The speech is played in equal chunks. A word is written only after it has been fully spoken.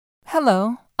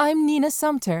Hello, I'm Nina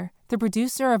Sumter, the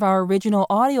producer of our original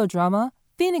audio drama,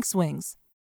 Phoenix Wings.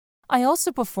 I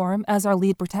also perform as our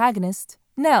lead protagonist,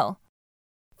 Nell.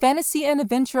 Fantasy and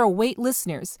adventure await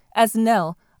listeners as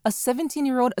Nell, a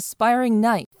 17-year-old aspiring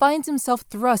knight, finds himself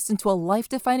thrust into a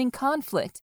life-defining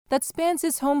conflict that spans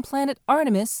his home planet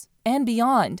Artemis and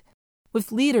beyond,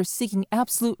 with leaders seeking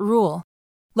absolute rule,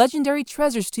 legendary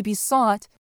treasures to be sought,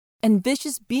 and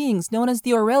vicious beings known as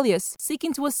the Aurelius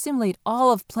seeking to assimilate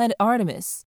all of planet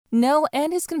Artemis. Nell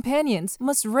and his companions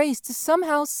must race to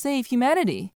somehow save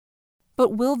humanity.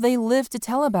 But will they live to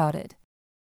tell about it?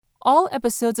 All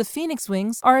episodes of Phoenix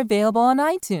Wings are available on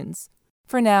iTunes.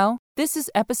 For now, this is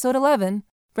episode 11,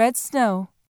 Red Snow.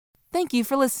 Thank you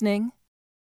for listening.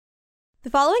 The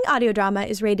following audio drama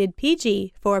is rated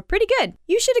PG for pretty good.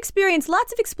 You should experience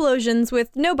lots of explosions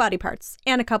with no body parts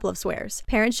and a couple of swears.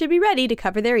 Parents should be ready to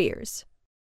cover their ears.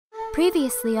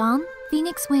 Previously on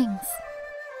Phoenix Wings.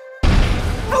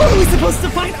 How are we supposed to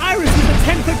find Iris with a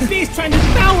 10-foot beast trying to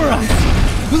devour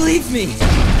us? Believe me,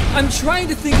 I'm trying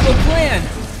to think of a plan.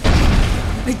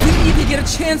 I didn't even get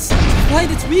a chance to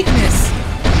find its weakness.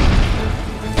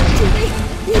 Do we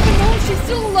even know if she's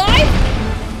still alive?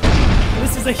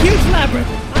 This is a huge labyrinth.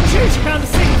 I'm sure she found a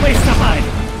safe place to hide.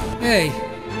 Hey,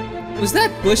 was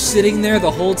that bush sitting there the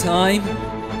whole time?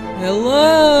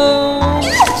 Hello?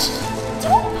 Ouch!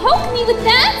 Don't poke me with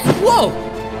that! Whoa!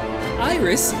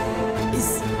 Iris,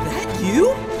 is that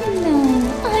you? No,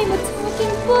 I'm a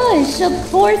talking bush.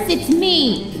 Of course it's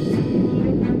me.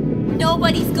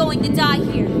 Nobody's going to die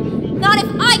here. Not if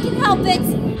I can help it.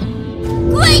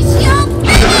 Glacial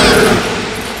Finish!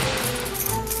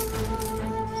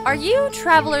 Are you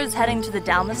travelers heading to the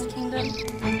Dalmas Kingdom?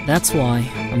 That's why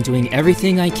I'm doing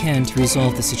everything I can to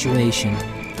resolve the situation.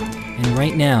 And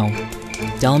right now,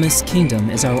 Dalmas Kingdom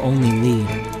is our only lead.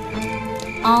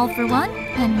 All for one,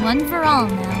 and one for all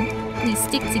now. We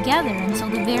stick together until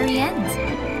the very end.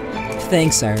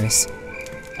 Thanks, Iris.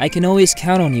 I can always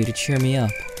count on you to cheer me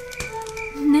up.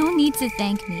 No need to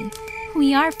thank me.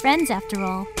 We are friends after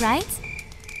all, right?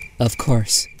 Of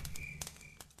course.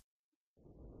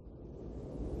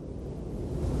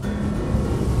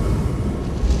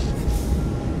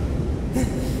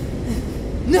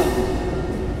 No!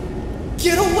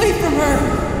 Get away from her!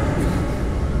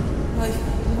 I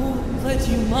won't let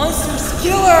you monsters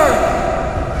kill her!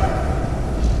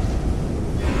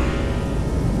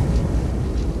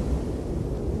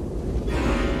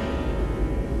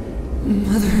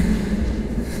 Mother...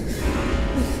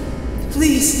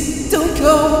 Please, don't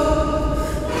go!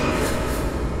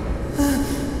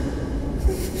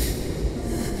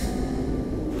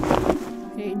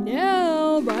 Hey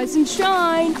now, rise and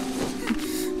shine!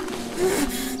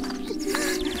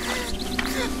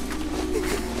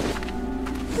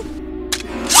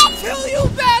 Kill you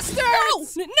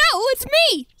bastards! No, it's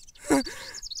me!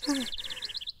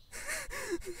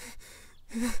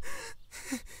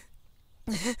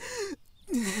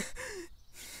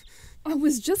 I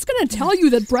was just gonna tell you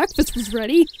that breakfast was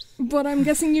ready, but I'm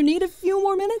guessing you need a few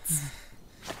more minutes?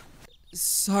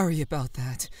 Sorry about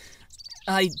that.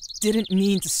 I didn't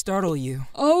mean to startle you.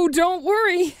 Oh, don't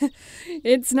worry.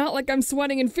 It's not like I'm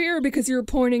sweating in fear because you're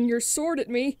pointing your sword at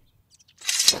me.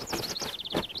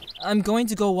 I'm going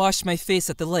to go wash my face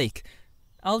at the lake.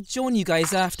 I'll join you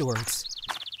guys afterwards.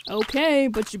 Okay,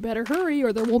 but you better hurry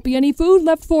or there won't be any food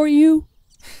left for you.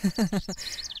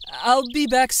 I'll be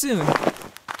back soon.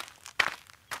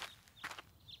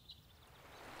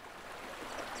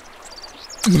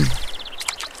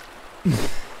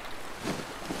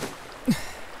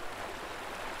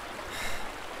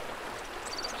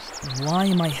 Why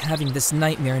am I having this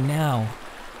nightmare now?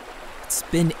 It's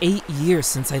been 8 years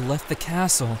since I left the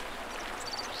castle.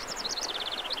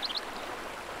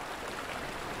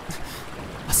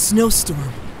 A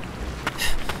snowstorm.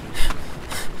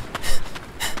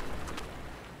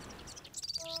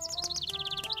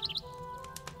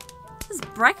 This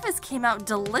breakfast came out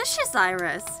delicious,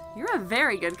 Iris. You're a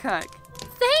very good cook.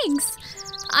 Thanks!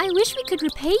 I wish we could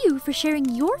repay you for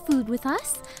sharing your food with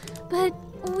us, but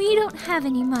we don't have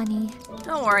any money.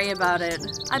 Don't worry about it.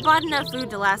 I bought enough food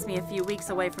to last me a few weeks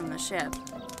away from the ship.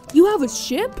 You have a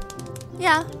ship?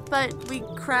 Yeah, but we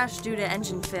crashed due to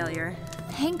engine failure.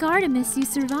 Thank Artemis you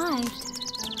survived.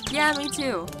 Yeah, me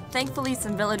too. Thankfully,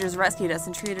 some villagers rescued us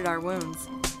and treated our wounds.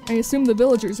 I assume the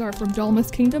villagers are from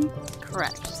Dalmas Kingdom?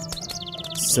 Correct.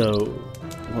 So,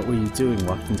 what were you doing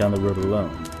walking down the road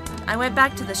alone? I went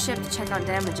back to the ship to check on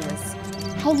damages.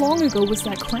 How long ago was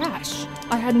that crash?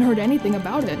 I hadn't heard anything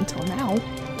about it until now.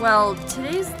 Well,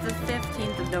 today's the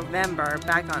 15th of November,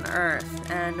 back on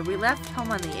Earth, and we left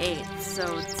home on the 8th,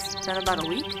 so it's been about a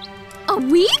week. A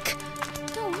week?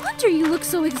 No wonder wonder you look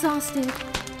so exhausted.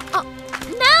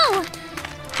 Nell!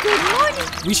 Good morning.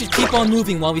 We should keep on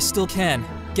moving while we still can.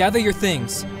 Gather your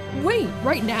things. Wait,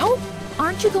 right now?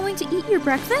 Aren't you going to eat your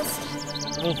breakfast?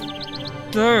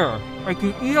 There. I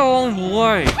can eat along the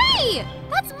way. Hey!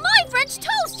 That's my French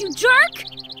toast, you jerk!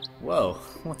 Whoa,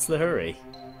 what's the hurry?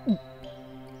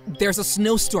 There's a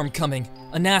snowstorm coming.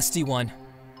 A nasty one.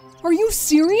 Are you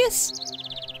serious?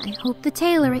 I hope the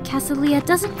tailor at Casalia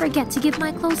doesn't forget to give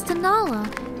my clothes to Nala.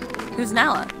 Who's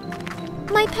Nala?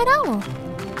 My pet owl.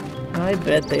 I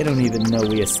bet they don't even know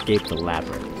we escaped the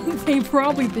labyrinth. They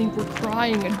probably think we're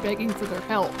crying and begging for their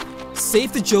help.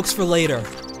 Save the jokes for later.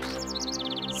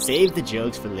 Save the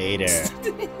jokes for later.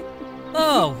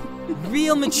 Oh,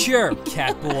 real mature,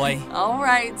 cat boy. All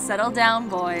right, settle down,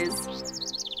 boys.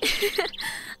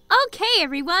 Okay,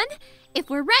 everyone. If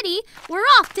we're ready, we're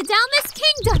off to Dalmas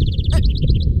Kingdom.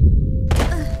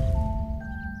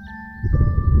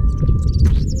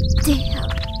 Damn,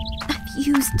 I've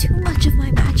used too much of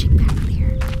my magic back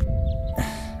there.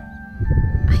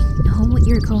 I know what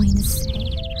you're going to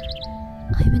say.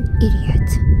 I'm an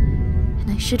idiot,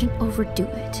 and I shouldn't overdo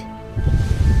it.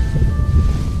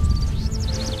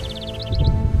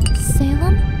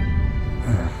 Salem?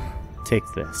 Take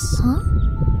this. Huh?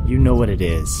 You know what it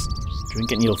is.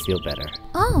 Drink it and you'll feel better.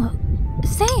 Oh,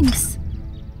 thanks.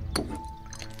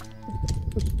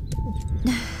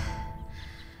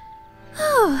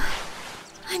 Oh,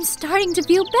 I'm starting to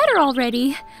feel better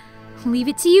already. Leave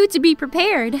it to you to be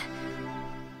prepared.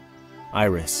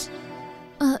 Iris.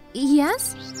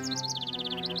 Yes?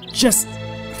 Just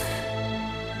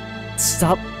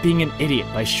stop being an idiot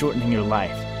by shortening your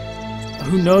life.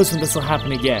 Who knows when this will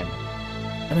happen again?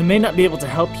 And I may not be able to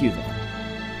help you then.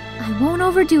 I won't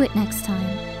overdo it next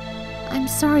time. I'm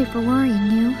sorry for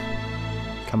worrying you.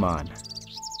 Come on.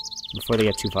 Before they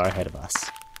get too far ahead of us.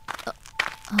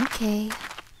 Okay.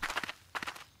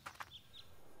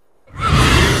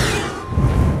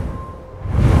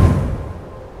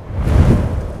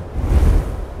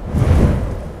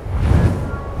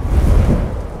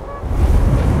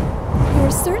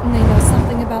 You're certain they know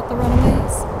something about the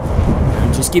runaways?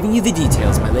 I'm just giving you the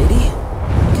details, my lady.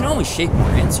 You can always shake more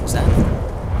answers out of them.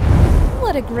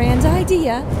 What a grand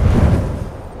idea.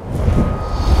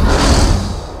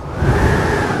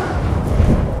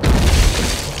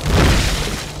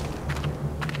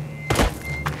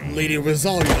 Lady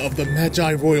Rosalia of the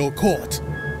Magi Royal Court,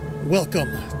 welcome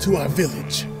to our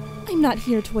village. I'm not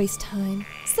here to waste time,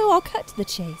 so I'll cut to the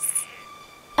chase.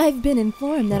 I've been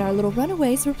informed that our little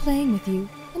runaways were playing with you,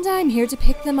 and I'm here to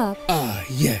pick them up. Ah,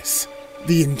 yes,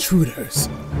 the intruders.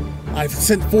 I've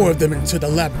sent 4 of them into the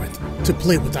labyrinth to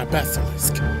play with our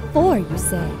basilisk. 4, you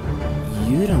say?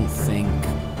 You don't think...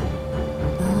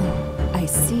 Oh, I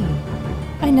see.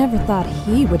 I never thought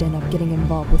he would end up getting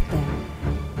involved with them.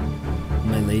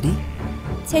 My lady?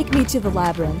 Take me to the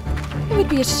labyrinth. It would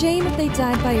be a shame if they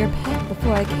died by your pet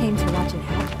before I came to watch it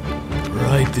happen.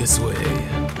 Right this way.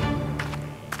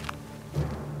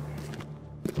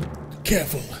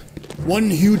 Careful. One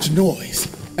huge noise,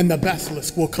 and the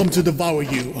basilisk will come to devour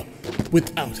you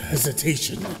without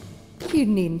hesitation. You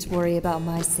needn't worry about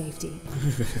my safety.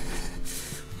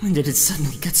 When did it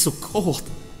suddenly get so cold?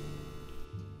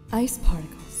 Ice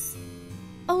particles.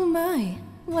 Oh my,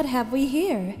 what have we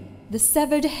here? The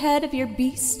severed head of your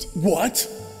beast? What?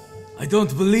 I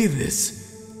don't believe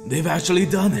this. They've actually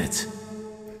done it.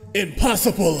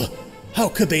 Impossible! How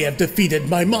could they have defeated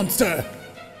my monster?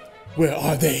 Where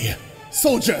are they?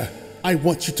 Soldier, I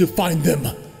want you to find them.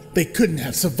 They couldn't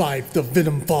have survived the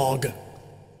venom fog.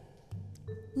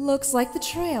 Looks like the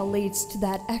trail leads to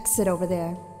that exit over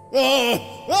there.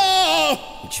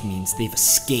 Which means they've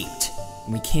escaped.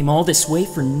 And we came all this way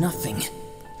for nothing.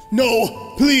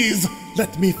 No, please,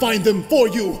 let me find them for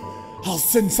you. I'll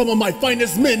send some of my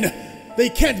finest men. They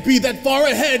can't be that far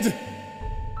ahead.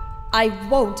 I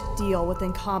won't deal with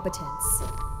incompetence.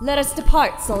 Let us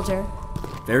depart, soldier.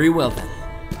 Very well then.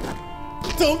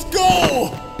 Don't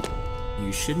go!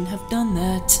 You shouldn't have done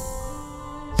that.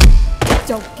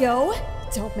 Don't go?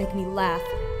 Don't make me laugh.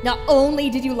 Not only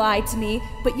did you lie to me,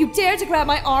 but you dared to grab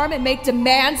my arm and make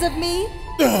demands of me?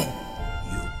 You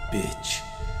bitch.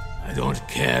 I don't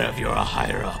care if you're a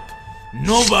higher up.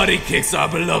 Nobody kicks our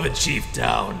beloved chief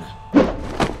down.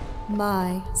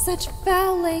 My, such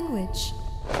foul language.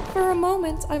 For a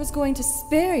moment, I was going to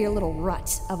spare your little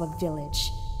rut of a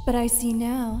village. But I see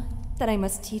now that I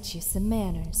must teach you some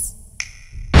manners.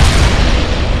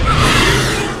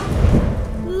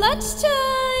 Lunchtime!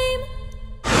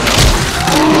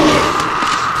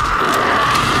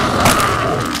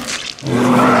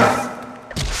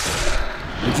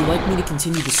 Would you like me to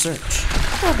continue the search.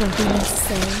 That won't be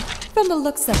necessary. From the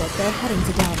looks of it, they're heading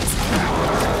to Dallas.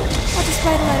 I'll just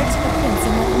write a letter to the prince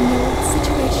and let him know the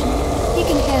situation. He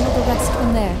can handle the rest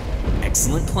from there.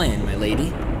 Excellent plan, my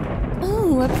lady.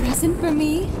 Oh, a present for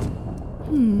me?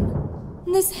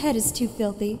 This head is too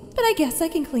filthy, but I guess I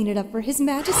can clean it up for His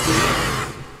Majesty.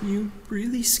 You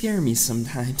really scare me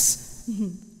sometimes.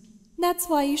 That's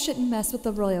why you shouldn't mess with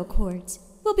the royal court.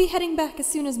 We'll be heading back as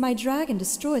soon as my dragon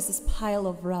destroys this pile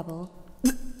of rubble.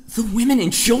 The women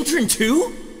and children,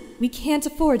 too? We can't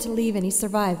afford to leave any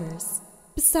survivors.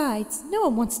 Besides, no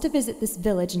one wants to visit this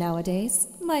village nowadays.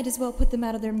 Might as well put them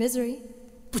out of their misery.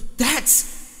 But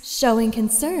that's... Showing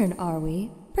concern, are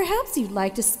we? Perhaps you'd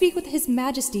like to speak with His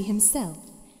Majesty himself.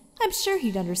 I'm sure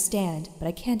he'd understand, but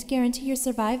I can't guarantee your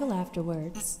survival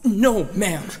afterwards. No,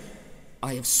 ma'am.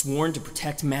 I have sworn to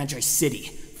protect Magi City,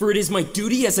 for it is my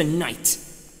duty as a knight.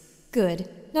 Good.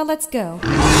 Now let's go.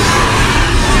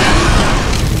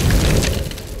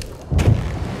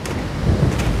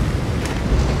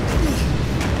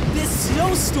 This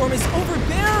snowstorm is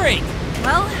overbearing!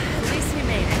 Well, at least we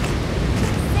made it.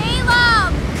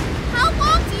 Salem! How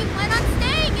long do you plan on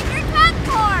staying in your cat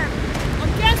form?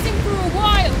 I'm guessing for a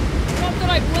while. Not that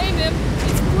I blame him.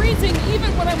 It's freezing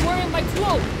even when I'm wearing my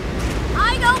cloak.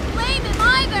 I don't blame him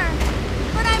either.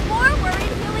 But I'm more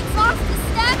worried he'll exhaust his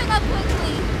stamina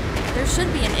quickly. There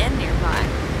should be an inn nearby.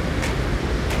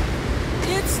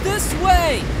 It's this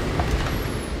way!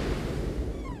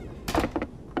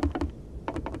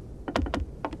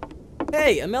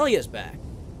 Hey, Amelia's back.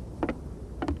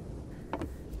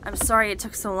 I'm sorry it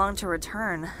took so long to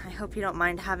return. I hope you don't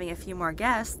mind having a few more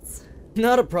guests.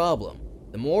 Not a problem.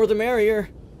 The more the merrier.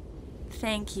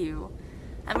 Thank you.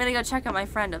 I'm gonna go check on my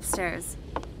friend upstairs.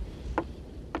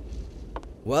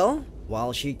 Well,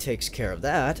 while she takes care of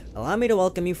that, allow me to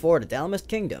welcome you forward to Dalmas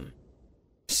Kingdom.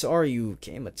 Sorry you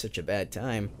came at such a bad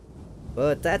time,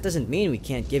 but that doesn't mean we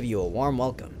can't give you a warm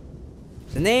welcome.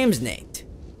 The name's Nate.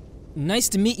 Nice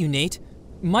to meet you, Nate.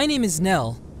 My name is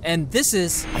Nell, and this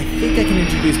is... I think I can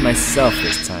introduce myself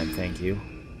this time, thank you.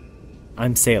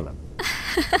 I'm Salem.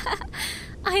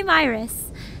 I'm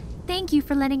Iris. Thank you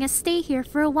for letting us stay here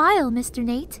for a while, Mr.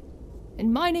 Nate.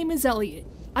 And my name is Elliot.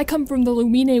 I come from the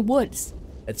Lumine Woods.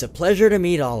 It's a pleasure to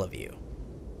meet all of you.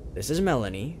 This is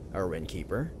Melanie, our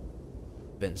innkeeper.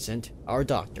 Vincent, our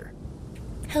doctor.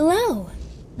 Hello.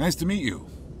 Nice to meet you.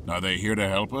 Are they here to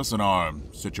help us in our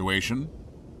situation?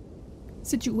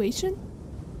 Situation?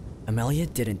 Amelia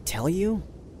didn't tell you?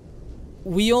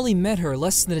 We only met her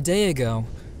less than a day ago.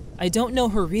 I don't know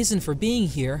her reason for being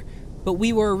here, but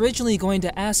we were originally going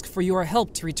to ask for your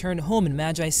help to return home in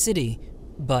Magi City,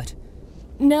 but...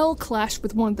 Nell clashed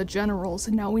with one of the generals,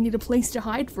 and now we need a place to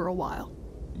hide for a while.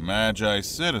 Magi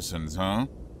citizens, huh?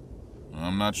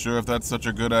 I'm not sure if that's such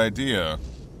a good idea.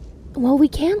 Well, we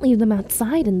can't leave them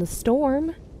outside in the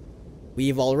storm.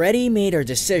 We've already made our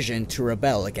decision to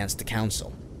rebel against the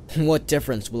council. What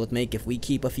difference will it make if we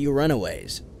keep a few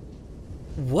runaways?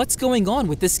 What's going on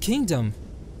with this kingdom?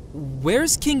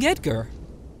 Where's King Edgar?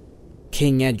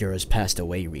 King Edgar has passed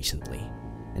away recently,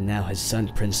 and now his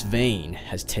son Prince Vane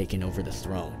has taken over the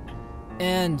throne.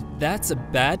 And that's a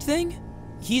bad thing?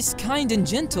 He's kind and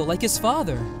gentle like his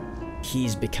father.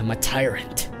 He's become a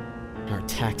tyrant. Our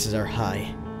taxes are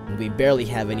high, and we barely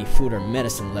have any food or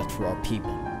medicine left for our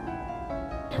people.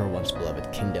 Our once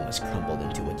beloved kingdom has crumbled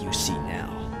into what you see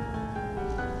now.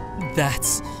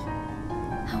 That's...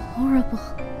 How horrible.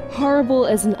 Horrible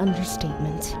is an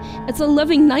understatement. It's a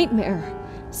living nightmare.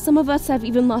 Some of us have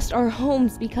even lost our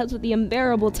homes because of the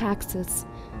unbearable taxes.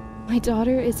 My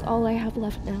daughter is all I have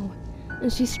left now,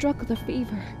 and she's struck with a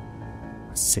fever.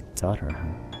 A sick daughter, huh?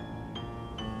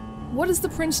 What does the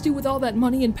prince do with all that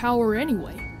money and power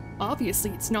anyway?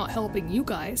 Obviously, it's not helping you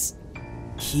guys.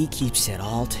 He keeps it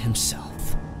all to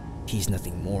himself. He's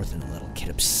nothing more than a little kid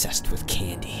obsessed with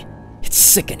candy. It's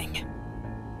sickening.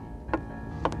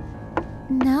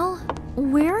 Nell,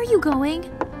 where are you going?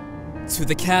 To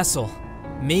the castle.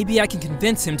 Maybe I can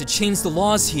convince him to change the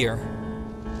laws here.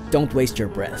 Don't waste your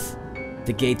breath.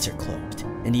 The gates are closed,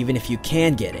 and even if you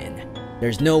can get in,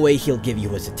 there's no way he'll give you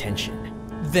his attention.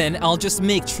 Then I'll just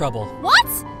make trouble. What?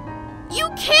 You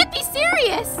can't be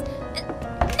serious!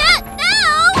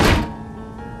 Nell!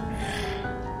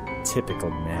 Typical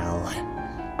Nell.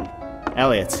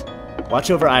 Elliot,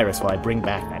 watch over Iris while I bring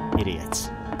back that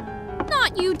idiot.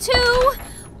 Not you too!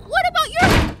 What about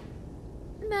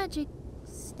your... magic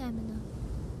stamina?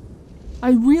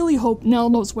 I really hope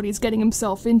Nell knows what he's getting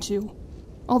himself into.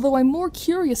 Although I'm more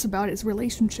curious about his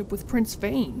relationship with Prince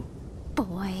Vane.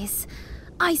 Boys,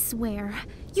 I swear,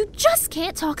 you just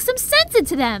can't talk some sense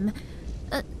into them.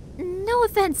 No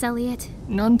offense, Elliot.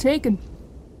 None taken.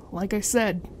 Like I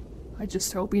said, I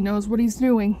just hope he knows what he's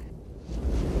doing.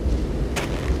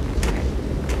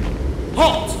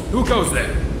 Halt! Who goes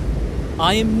there?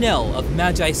 I am Nell of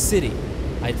Magi City.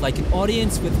 I'd like an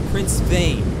audience with Prince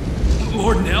Vane.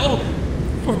 Lord Nell?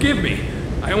 Forgive me.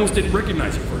 I almost didn't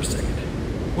recognize you for a second.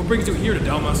 What brings you here to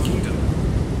Dalmas Kingdom?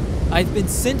 I've been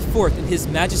sent forth in His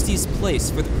Majesty's place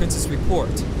for the Prince's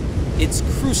report. It's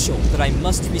crucial that I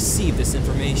must receive this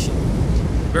information.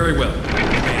 Very well.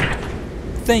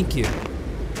 Thank you.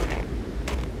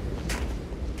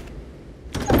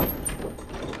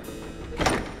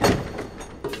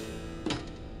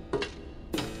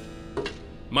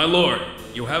 My lord,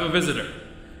 you have a visitor.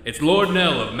 It's Lord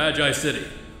Nell of Magi City.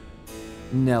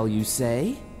 Nell, you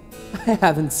say? I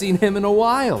haven't seen him in a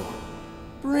while.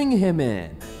 Bring him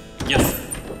in. Yes, sir.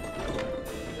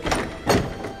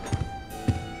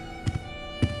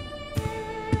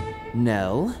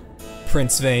 Nell?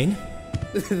 Prince Vane?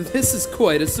 This is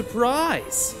quite a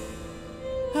surprise.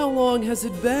 How long has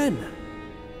it been,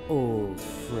 old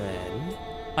friend?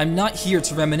 I'm not here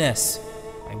to reminisce.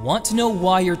 I want to know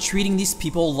why you're treating these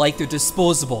people like they're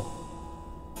disposable.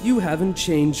 You haven't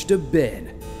changed a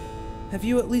bit. Have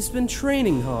you at least been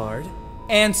training hard?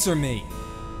 Answer me.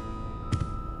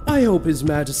 I hope His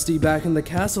Majesty back in the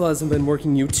castle hasn't been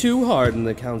working you too hard in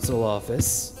the council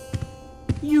office.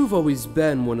 You've always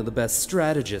been one of the best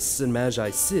strategists in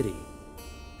Magi City.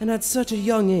 And at such a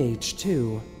young age,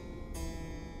 too.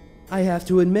 I have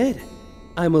to admit,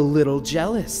 I'm a little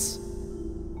jealous.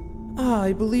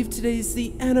 I believe today's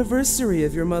the anniversary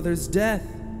of your mother's death.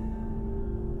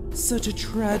 Such a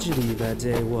tragedy that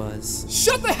day was.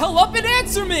 Shut the hell up and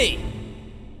answer me!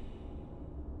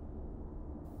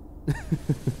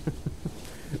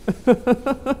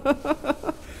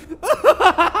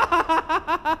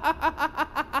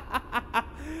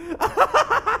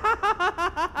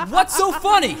 What's so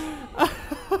funny?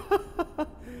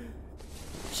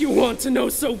 You want to know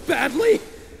so badly?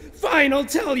 Fine, I'll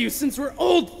tell you since we're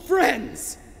old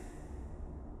friends.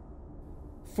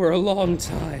 For a long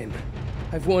time,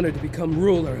 I've wanted to become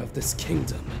ruler of this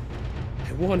kingdom.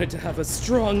 I wanted to have a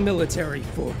strong military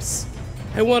force.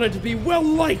 I wanted to be well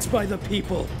liked by the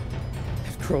people.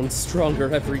 I've grown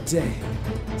stronger every day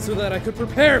so that I could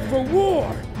prepare for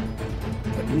war.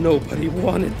 But nobody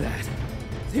wanted that.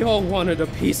 They all wanted a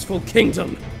peaceful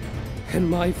kingdom. And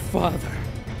my father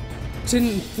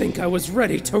didn't think I was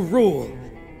ready to rule.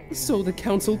 So the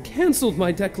council canceled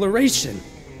my declaration.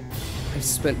 I've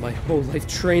spent my whole life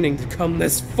training to come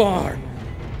this far.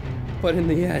 But in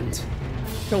the end,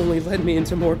 it only led me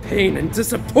into more pain and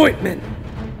disappointment.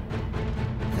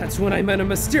 That's when I met a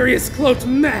mysterious cloaked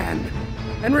man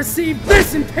and received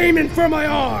this in payment for my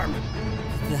arm.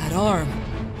 That arm.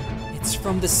 It's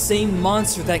from the same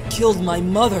monster that killed my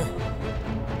mother.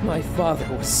 My father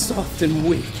was soft and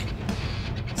weak.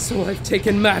 So I've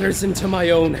taken matters into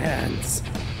my own hands.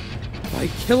 By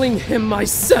killing him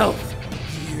myself.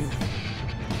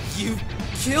 You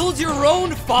killed your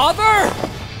own father?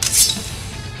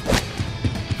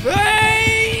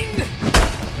 Vane!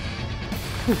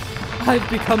 I've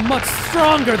become much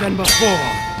stronger than before.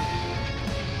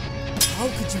 How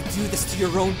could you do this to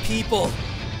your own people?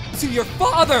 To your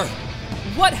father?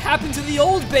 What happened to the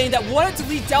old Vane that wanted to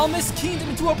lead Dalmas Kingdom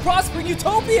into a prospering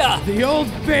utopia? The old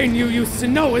Vane you used to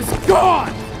know is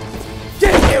gone!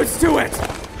 Get used to it!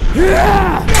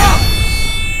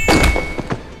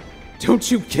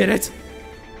 Don't you get it?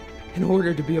 In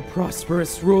order to be a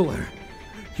prosperous ruler,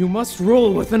 you must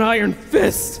rule with an iron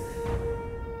fist.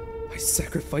 I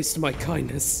sacrificed my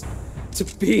kindness to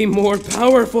be more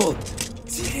powerful.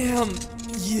 Damn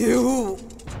you!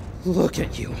 Look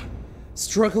at you,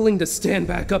 struggling to stand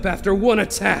back up after one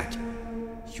attack.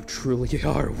 You truly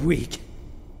are weak.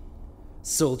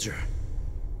 Soldier,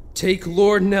 take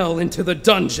Lord Nell into the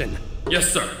dungeon.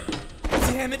 Yes, sir.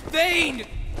 Damn it, Vane!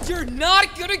 You're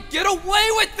not gonna get away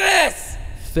with this!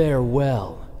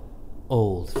 Farewell,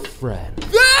 old friend.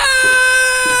 Vane!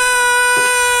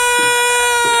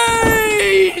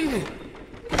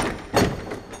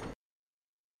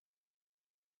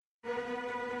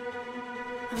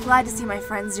 I'm glad to see my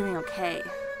friends doing okay.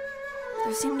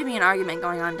 There seemed to be an argument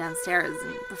going on downstairs,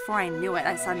 and before I knew it,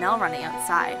 I saw Nell running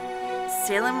outside.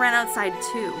 Salem ran outside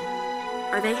too.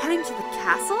 Are they heading to the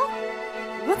castle?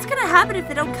 What's gonna happen if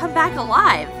they don't come back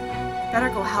alive? Better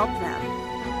go help them.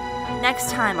 Next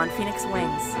time on Phoenix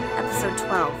Wings, Episode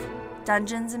 12,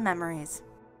 Dungeons and Memories.